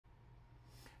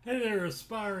Hey there,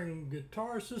 aspiring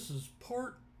guitarists. This is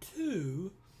part 2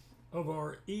 of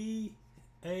our E,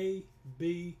 A,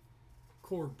 B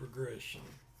chord progression.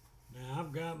 Now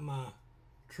I've got my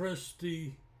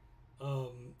trusty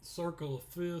circle of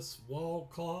fifths wall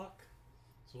clock.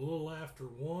 It's a little after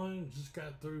 1, just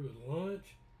got through with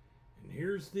lunch. And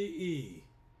here's the E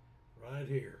right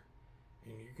here.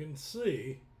 And you can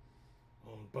see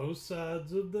on both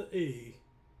sides of the E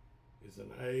is an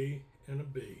A and a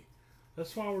B.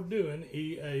 That's why we're doing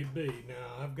E, A, B.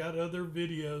 Now, I've got other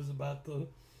videos about the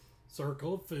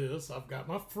circle of fifths. I've got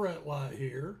my fret light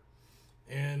here,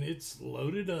 and it's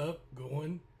loaded up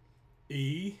going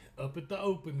E up at the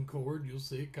open chord. You'll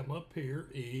see it come up here,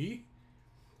 E,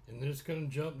 and then it's going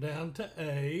to jump down to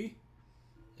A,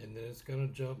 and then it's going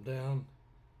to jump down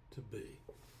to B.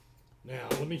 Now,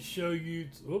 let me show you,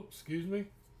 oops, excuse me.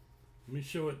 Let me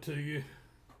show it to you.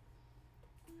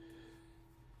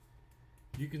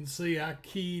 You can see I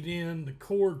keyed in the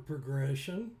chord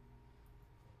progression.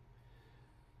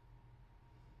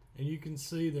 And you can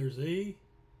see there's E,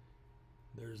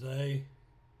 there's A,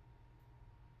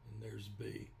 and there's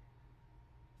B.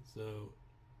 So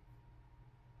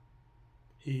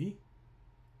E,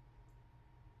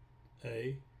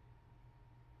 A,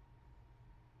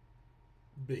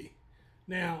 B.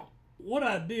 Now, what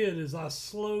I did is I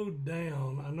slowed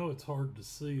down. I know it's hard to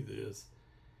see this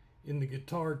in the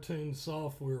Guitar Tune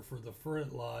software for the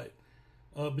fret light,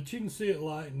 but you can see it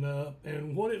lighting up,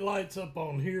 and what it lights up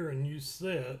on here and you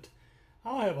set,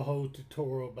 I'll have a whole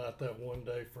tutorial about that one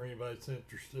day for anybody that's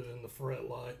interested in the fret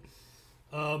light,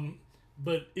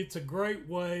 but it's a great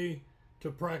way to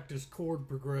practice chord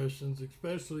progressions,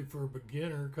 especially for a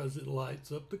beginner, because it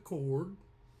lights up the chord.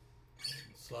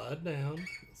 Slide down,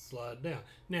 slide down.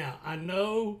 Now I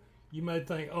know you may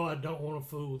think, oh, I don't want to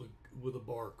fool with a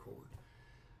bar chord.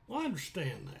 Well, I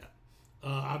understand that.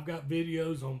 I've got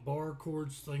videos on bar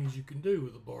chords, things you can do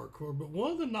with a bar chord. But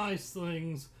one of the nice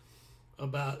things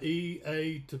about E,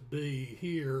 A to B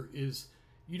here is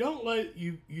you don't let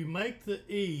you make the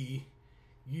E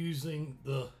using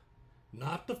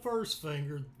not the first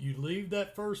finger. You leave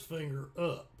that first finger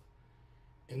up,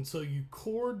 and so you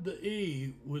chord the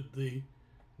E with the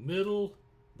middle,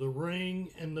 the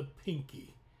ring, and the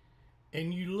pinky,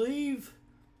 and you leave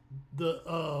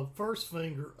the first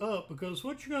finger up, because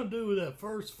what you're going to do with that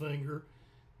first finger,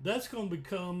 that's going to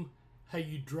become how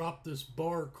you drop this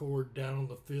bar chord down on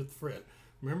the 5th fret.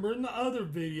 Remember in the other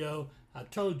video, I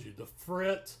told you the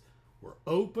frets were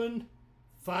open,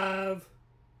 5,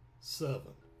 7.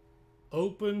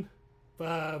 Open,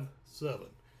 5, 7.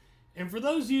 And for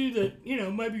those of you that,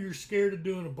 maybe you're scared of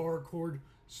doing a bar chord,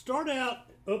 start out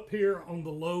up here on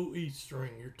the low E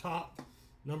string, your top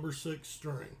number 6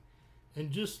 string. And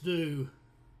just do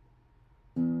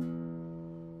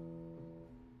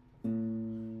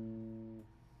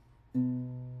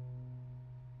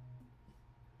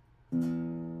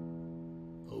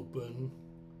open,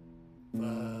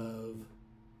 5,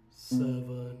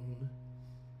 7,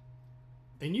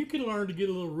 and you can learn to get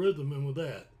a little rhythm in with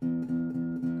that.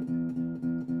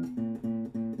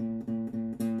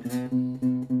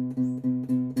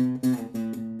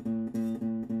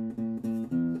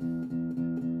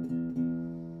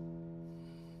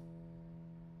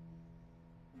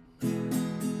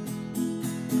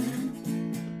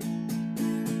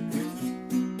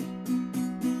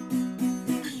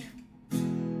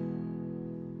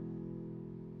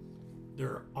 There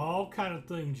are all kind of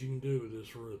things you can do with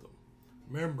this rhythm.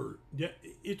 Remember,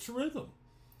 it's rhythm.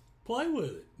 Play with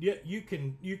it. Yeah, you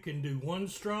can do one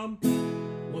strum,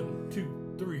 1,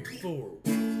 2, 3, 4,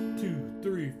 2,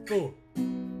 3, 4,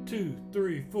 2,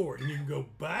 3, 4, and you can go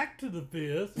back to the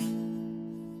 5th.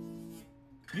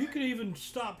 You can even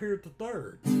stop here at the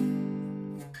 3rd,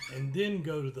 and then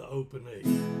go to the open E.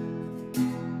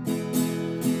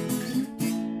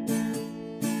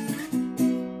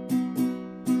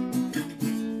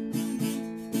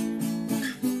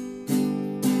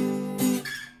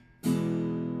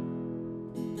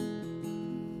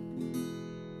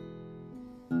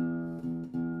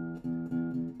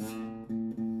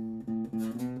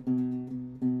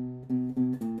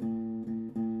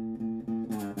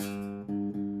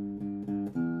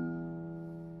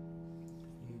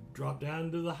 Drop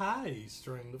down to the high E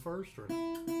string, the 1st string.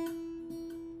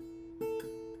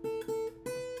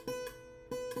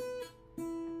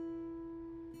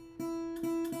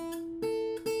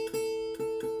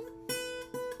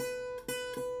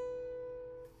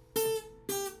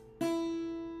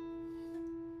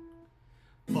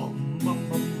 Bum, bum,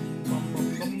 bum, bum,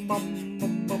 bum, bum, bum,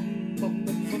 bum, bum, bum, bum,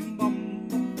 bum, bum, bum,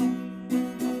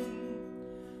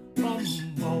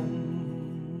 bum.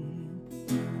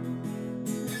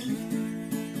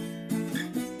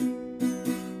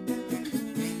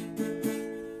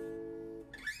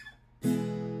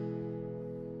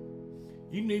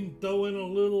 throw in a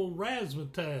little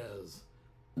razzmatazz.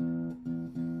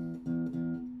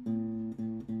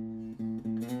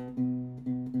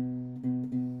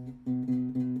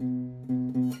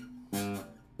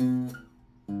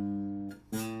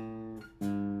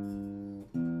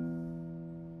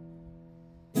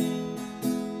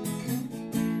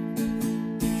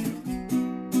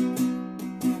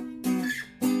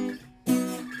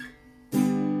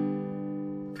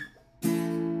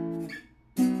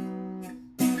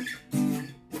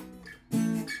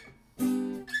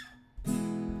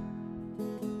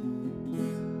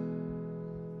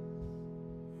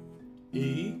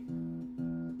 E,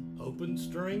 open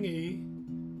string E,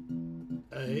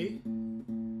 A,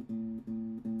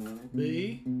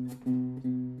 B,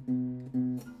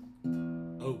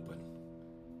 open,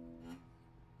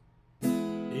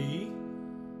 E,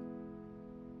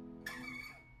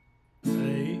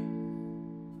 A,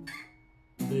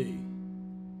 B.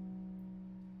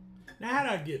 Now how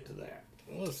did I get to that?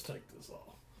 Well, let's take this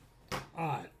off. All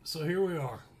right, so here we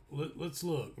are. Let's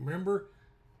look. Remember,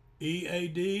 E, A,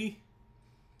 D,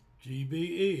 G, B,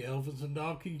 E. Elephants and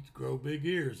donkeys grow big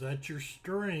ears. That's your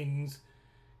strings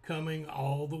coming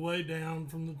all the way down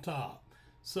from the top.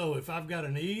 So if I've got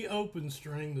an E open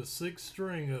string, the sixth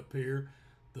string up here,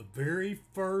 the very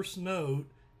first note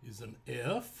is an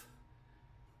F,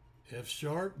 F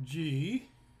sharp G,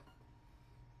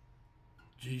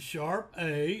 G sharp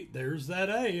A. There's that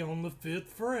A on the 5th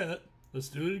fret. Let's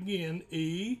do it again.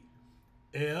 E,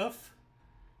 F,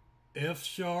 F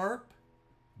sharp,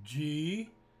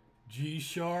 G, G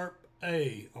sharp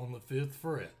A on the 5th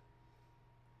fret.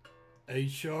 A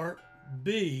sharp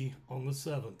B on the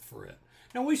 7th fret.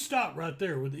 Now we stop right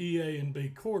there with E, A, and B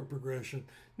chord progression.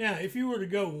 Now if you were to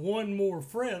go one more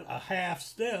fret, a half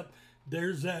step,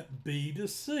 there's that B to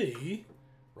C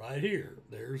right here.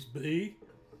 There's B,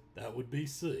 that would be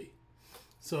C.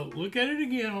 So look at it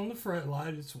again on the fret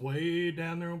light. It's way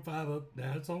down there on 5 up.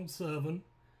 Now it's on 7.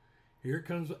 Here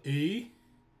comes E.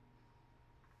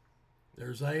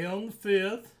 There's A on the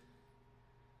 5th.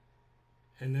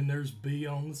 And then there's B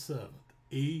on the 7th.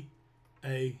 E,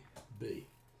 A, B.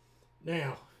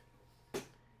 Now,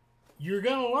 you're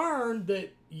going to learn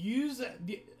that use that,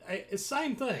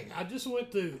 same thing. I just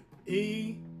went to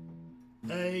E,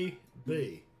 A,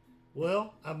 B.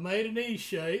 Well, I've made an E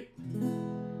shape.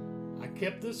 I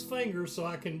kept this finger so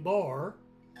I can bar.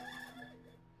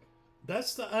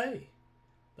 That's the A.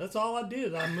 That's all I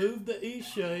did. I moved the E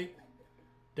shape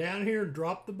down here and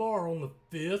dropped the bar on the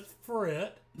 5th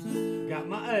fret. Got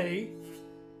my A.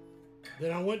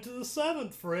 Then I went to the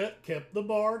 7th fret, kept the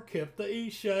bar, kept the E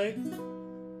shape,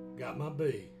 got my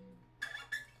B.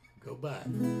 Go back.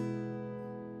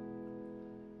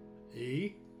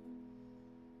 E,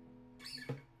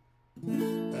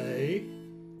 A,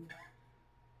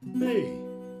 B,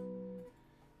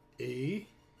 E,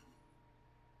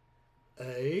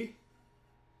 A,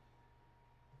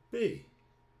 B.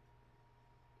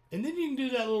 And then you can do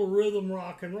that little rhythm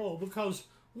rock and roll, because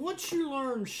once you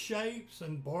learn shapes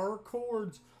and bar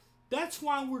chords, that's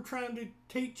why we're trying to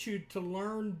teach you to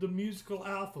learn the musical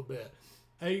alphabet.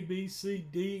 A, B, C,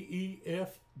 D, E,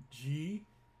 F, G,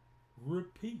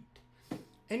 repeat.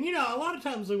 And you know, a lot of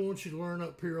times they want you to learn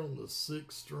up here on the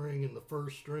 6th string and the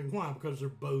 1st string. Why? Because they're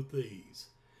both E's.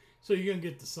 So you're going to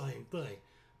get the same thing.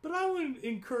 But I would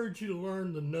encourage you to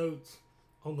learn the notes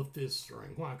on the 5th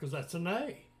string. Why? Because that's an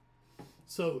A.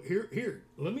 So here,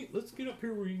 let's get up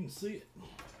here where you can see it.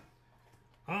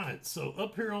 All right, so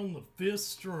up here on the 5th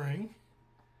string,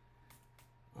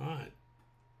 all right,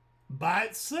 by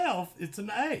itself, it's an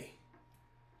A.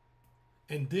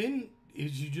 And then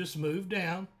as you just move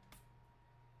down,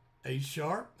 A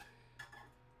sharp,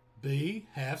 B,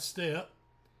 half step,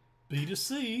 B to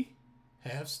C,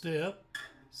 half step,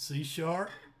 C sharp,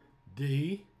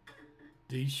 D,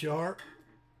 D sharp,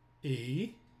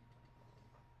 E,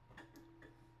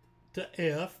 to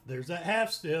F. There's that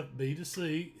half step, B to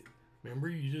C. Remember,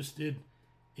 you just did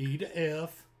E to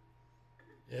F,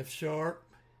 F sharp,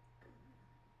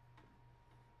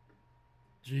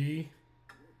 G,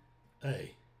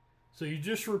 A. So you're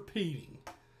just repeating.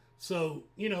 So,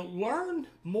 you know, learn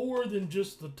more than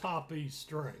just the top E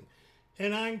string.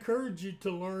 And I encourage you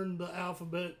to learn the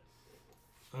alphabet.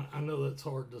 I know that's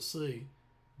hard to see.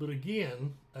 But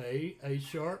again, A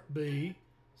sharp, B,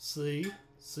 C,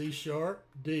 C sharp,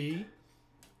 D,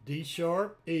 D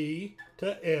sharp, E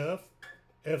to F,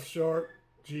 F sharp,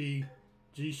 G,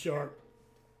 G sharp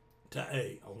to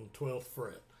A on the 12th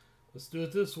fret. Let's do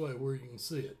it this way where you can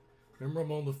see it. Remember,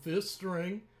 I'm on the 5th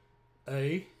string,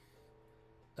 A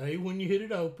when you hit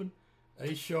it open,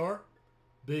 A sharp,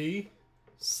 B,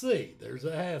 C. There's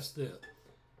a half step.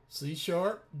 C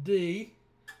sharp, D,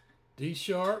 D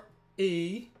sharp,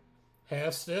 E,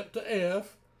 half step to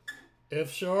F, F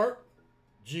sharp,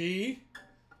 G,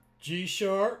 G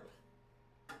sharp,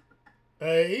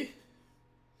 A,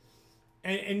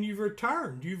 and you've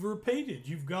returned, you've repeated,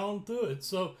 you've gone through it.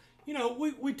 So, you know,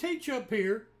 we teach up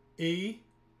here E,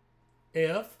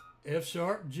 F, F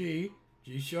sharp, G,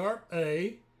 G sharp,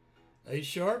 A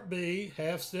sharp, B,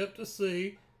 half step to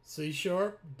C, C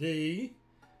sharp, D,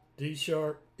 D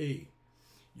sharp, E.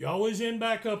 You always end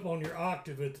back up on your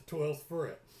octave at the 12th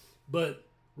fret. But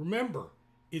remember,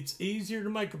 it's easier to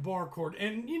make a bar chord.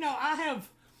 And, you know, I have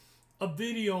a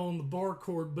video on the bar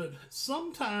chord, but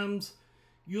sometimes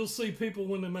you'll see people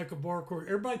when they make a bar chord,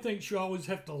 everybody thinks you always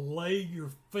have to lay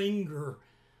your finger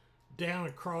down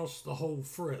across the whole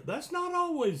fret. That's not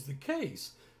always the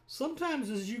case.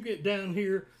 Sometimes as you get down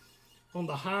here on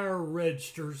the higher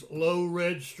registers, low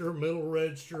register, middle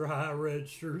register, high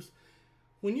registers,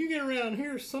 when you get around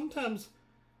here, sometimes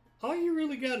all you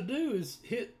really got to do is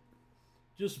hit,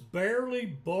 just barely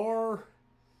bar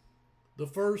the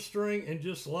first string and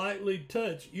just lightly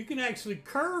touch. You can actually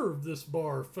curve this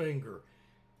bar finger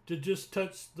to just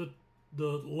touch the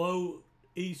low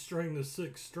E string, the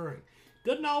 6th string.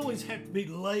 Doesn't always have to be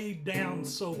laid down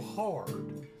so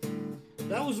hard.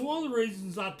 That was one of the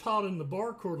reasons I taught in the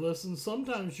bar chord lesson.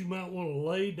 Sometimes you might want to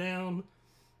lay down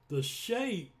the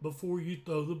shape before you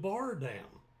throw the bar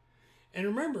down. And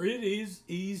remember, it is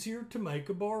easier to make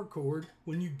a bar chord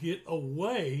when you get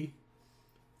away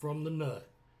from the nut.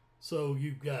 So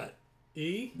you've got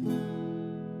E.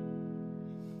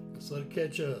 Let's let it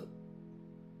catch up.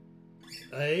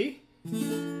 A.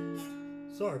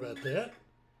 Sorry about that.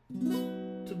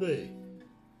 To B.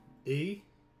 E.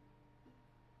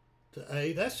 To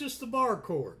A. That's just the bar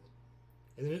chord.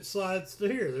 And then it slides to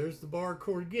here. There's the bar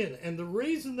chord again. And the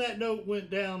reason that note went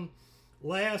down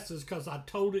last is because I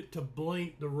told it to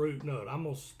blink the root note. I'm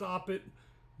going to stop it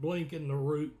blinking the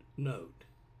root note.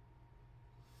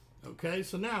 Okay,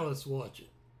 so now let's watch it.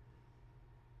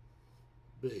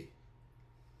 B.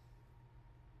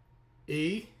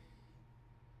 E.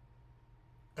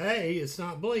 A, it's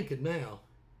not blinking now.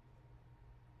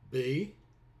 B.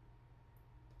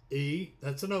 E,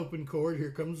 that's an open chord.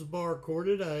 Here comes the bar chord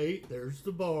at A. There's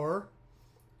the bar.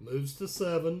 Moves to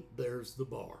 7. There's the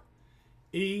bar.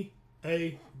 E,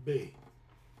 A, B.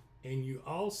 And you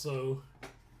also,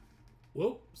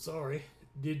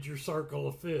 did your circle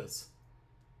of fifths.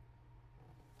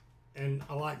 And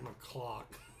I like my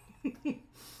clock.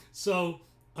 So,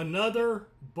 another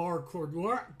bar chord.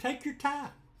 Take your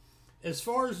time. As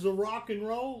far as the rock and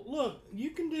roll, look,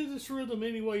 you can do this rhythm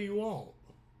any way you want.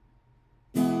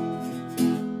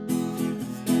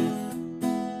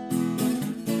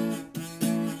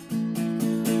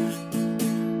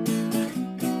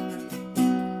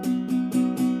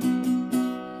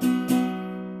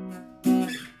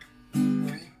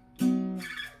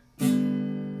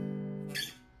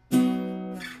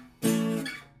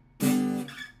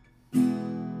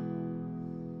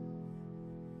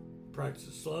 Practice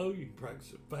it slow, you can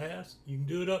practice it fast, you can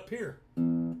do it up here.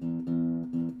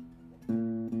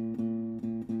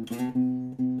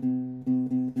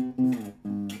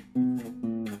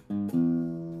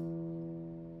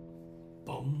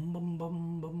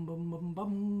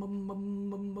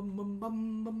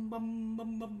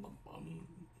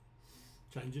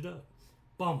 Change it up.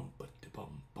 Bum bum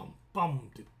bum bum bum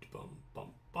bum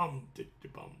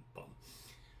bum bum.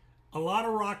 A lot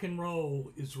of rock and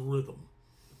roll is rhythm.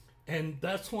 And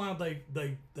that's why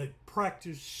they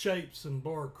practice shapes and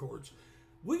bar chords.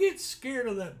 We get scared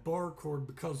of that bar chord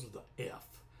because of the F.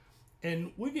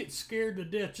 And we get scared to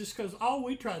death just because all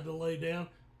we tried to lay down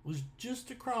was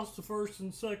just across the first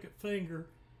and second finger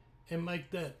and make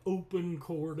that open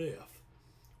chord F.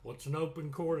 What's an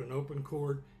open chord? An open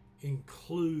chord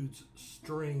includes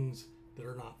strings that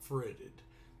are not fretted.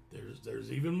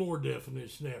 There's even more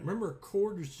definition there. Remember, a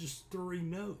chord is just 3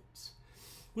 notes.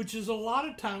 Which is a lot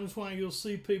of times why you'll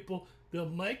see people, they'll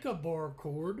make a bar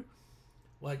chord,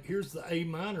 like here's the A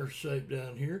minor shape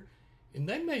down here, and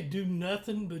they may do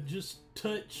nothing but just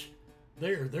touch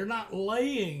there. They're not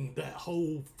laying that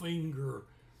whole finger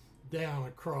down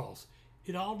across.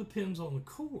 It all depends on the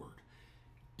chord.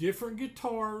 Different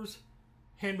guitars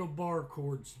handle bar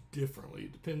chords differently.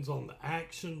 It depends on the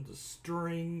action, the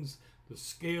strings, the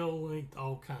scale length,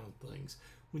 all kind of things.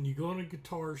 When you go in a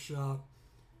guitar shop,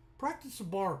 practice a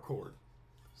bar chord.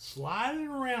 Slide it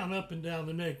around up and down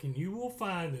the neck, and you will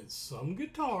find that some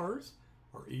guitars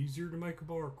are easier to make a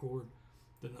bar chord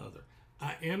than other.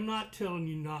 I am not telling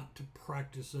you not to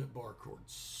practice that bar chord.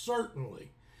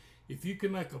 Certainly, if you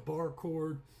can make a bar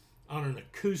chord, on an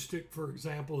acoustic, for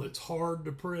example, it's hard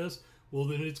to press, well,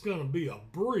 then it's going to be a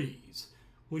breeze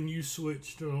when you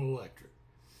switch to an electric.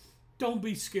 Don't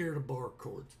be scared of bar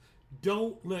chords.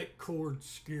 Don't let chords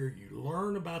scare you.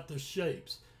 Learn about the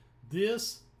shapes.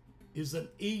 This is an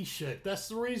E shape. That's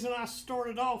the reason I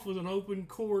started off with an open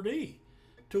chord E,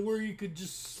 to where you could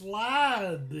just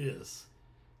slide this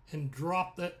and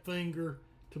drop that finger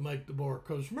to make the bar.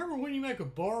 Because remember, when you make a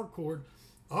bar chord,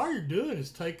 all you're doing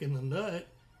is taking the nut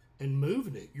and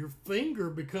moving it. Your finger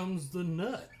becomes the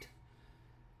nut.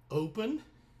 Open,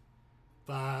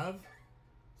 5,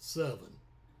 7.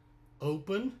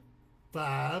 Open,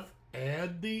 5,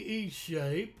 add the E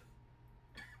shape,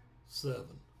 7.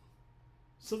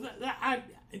 So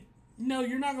no,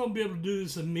 you're not going to be able to do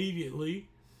this immediately.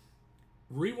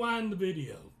 Rewind the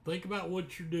video. Think about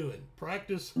what you're doing.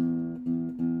 Practice.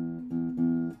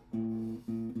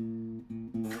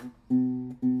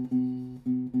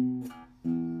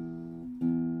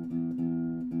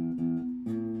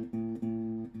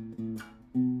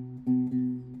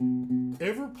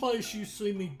 Every place you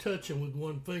see me touching with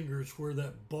one finger is where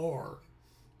that bar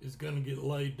is going to get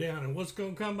laid down. And what's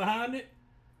going to come behind it?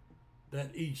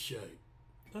 That E shape.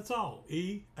 That's all.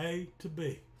 E, A to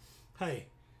B. Hey,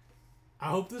 I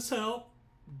hope this helped.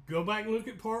 Go back and look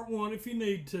at part 1 if you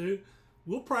need to.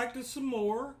 We'll practice some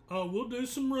more. We'll do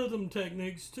some rhythm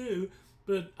techniques too.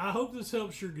 But I hope this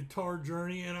helps your guitar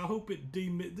journey, and I hope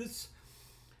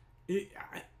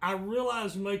I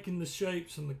realize making the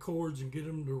shapes and the chords and get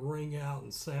them to ring out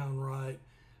and sound right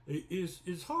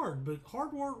is hard, but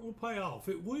hard work will pay off.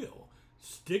 It will.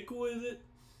 Stick with it.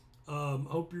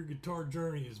 Hope your guitar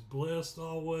journey is blessed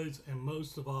always, and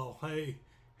most of all, hey,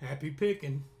 happy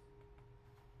picking.